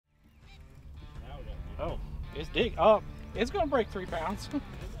It's dig up. It's gonna break 3 pounds.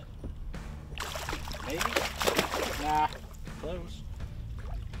 Maybe. Nah. Close.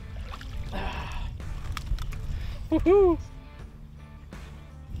 Woohoo!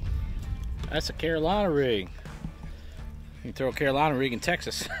 That's a Carolina rig. You can throw a Carolina rig in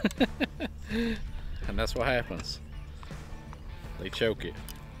Texas. And that's what happens. They choke it.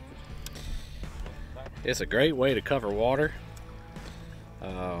 It's a great way to cover water.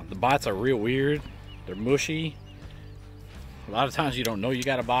 The bites are real weird. They're mushy. A lot of times you don't know you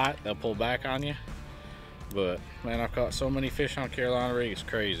got a bite. They'll pull back on you. But man, I've caught so many fish on Carolina rig, it's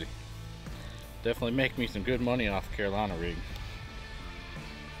crazy. Definitely make me some good money off Carolina rig.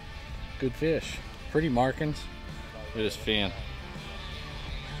 Good fish. Pretty markings. Look at this fin.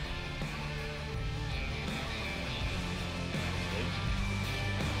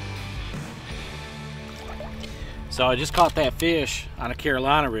 So I just caught that fish on a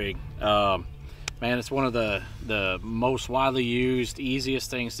Carolina rig. Man, it's one of the most widely used,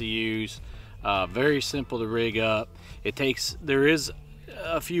 easiest things to use. Very simple to rig up. There is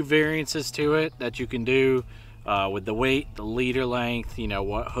a few variances to it that you can do with the weight, the leader length, you know,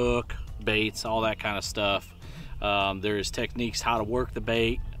 what hook, baits, all that kind of stuff. There's techniques how to work the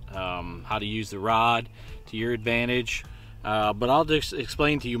bait, how to use the rod to your advantage. But I'll just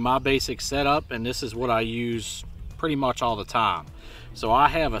explain to you my basic setup, and this is what I use pretty much all the time. So I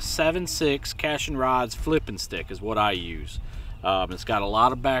have a 7/6 Cashin' Rods flipping stick is what I use. It's got a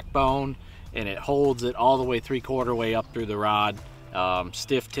lot of backbone, and it holds it all the way 3/4 way up through the rod.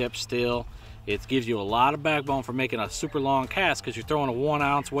 Stiff tip still. It gives you a lot of backbone for making a super long cast because you're throwing a 1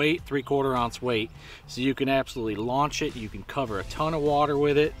 ounce weight, 3/4 ounce weight. So you can absolutely launch it. You can cover a ton of water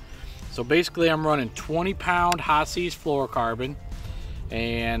with it. So basically I'm running 20-pound high seas fluorocarbon,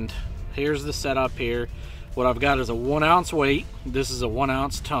 and here's the setup here. What I've got is a 1 ounce weight. This is a 1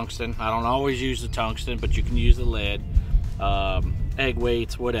 ounce tungsten. I don't always use the tungsten, but you can use the lead, egg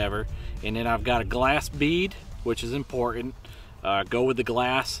weights, whatever. And then I've got a glass bead, which is important. Go with the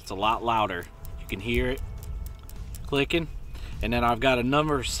glass, it's a lot louder. You can hear it clicking. And then I've got a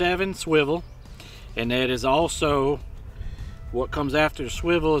number 7 swivel, and that is also what comes after the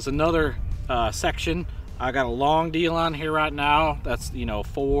swivel is another section. I got a long deal on here right now. That's, you know,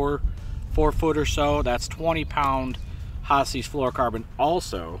 4 foot or so. That's 20-pound high seas fluorocarbon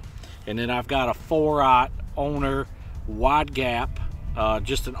also. And then I've got a 4/0 owner wide gap,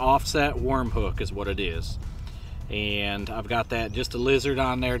 just an offset worm hook is what it is. And I've got that, just a lizard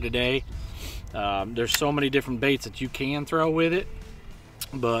on there today. There's so many different baits that you can throw with it,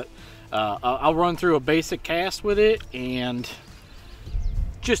 but I'll run through a basic cast with it and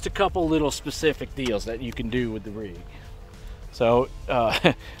just a couple little specific deals that you can do with the rig. So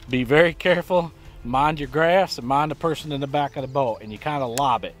be very careful, mind your graphs and mind the person in the back of the boat, and you kind of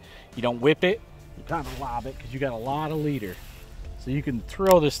lob it. You don't whip it, you kind of lob it because you got a lot of leader. So you can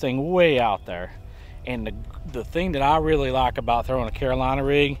throw this thing way out there. And the thing that I really like about throwing a Carolina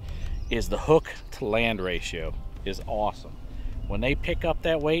rig is the hook to land ratio is awesome. When they pick up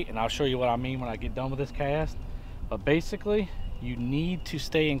that weight, and I'll show you what I mean when I get done with this cast, but basically you need to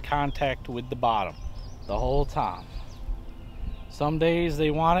stay in contact with the bottom the whole time. Some days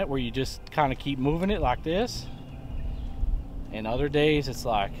they want it where you just kind of keep moving it like this, and other days it's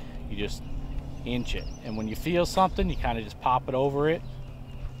like you just inch it, and when you feel something you kind of just pop it over it,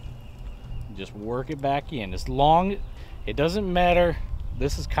 just work it back in. As long, it doesn't matter,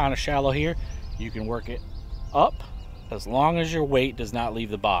 this is kind of shallow here, you can work it up as long as your weight does not leave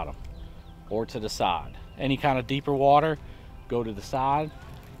the bottom or to the side. Any kind of deeper water, go to the side.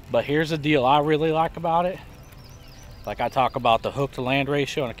 But here's the deal I really like about it. Like I talk about the hook to land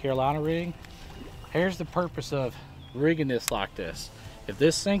ratio on a Carolina rig, here's the purpose of rigging this like this. If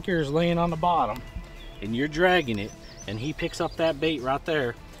this sinker is laying on the bottom and you're dragging it and he picks up that bait right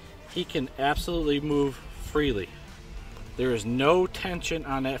there, he can absolutely move freely. There is no tension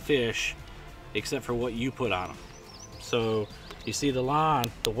on that fish except for what you put on him. So you see the line,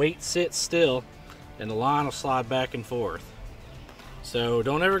 the weight sits still and the line will slide back and forth. So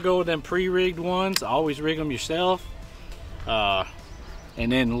don't ever go with them pre-rigged ones. Always rig them yourself, and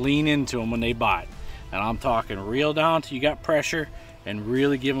then lean into them when they bite. And I'm talking reel down till you got pressure and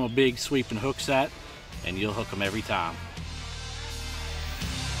really give them a big sweeping hook set, and you'll hook them every time.